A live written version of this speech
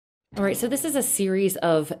All right, so this is a series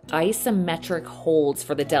of isometric holds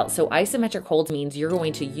for the delt. So isometric holds means you're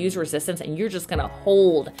going to use resistance and you're just gonna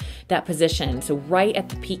hold that position. So right at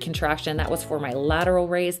the peak contraction, that was for my lateral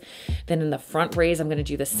raise. Then in the front raise, I'm gonna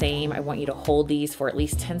do the same. I want you to hold these for at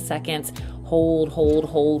least 10 seconds. Hold, hold,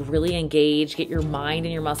 hold, really engage, get your mind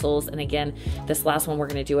and your muscles. And again, this last one, we're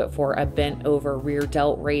gonna do it for a bent over rear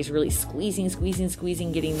delt raise, really squeezing, squeezing,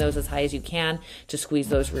 squeezing, getting those as high as you can to squeeze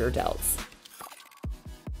those rear delts.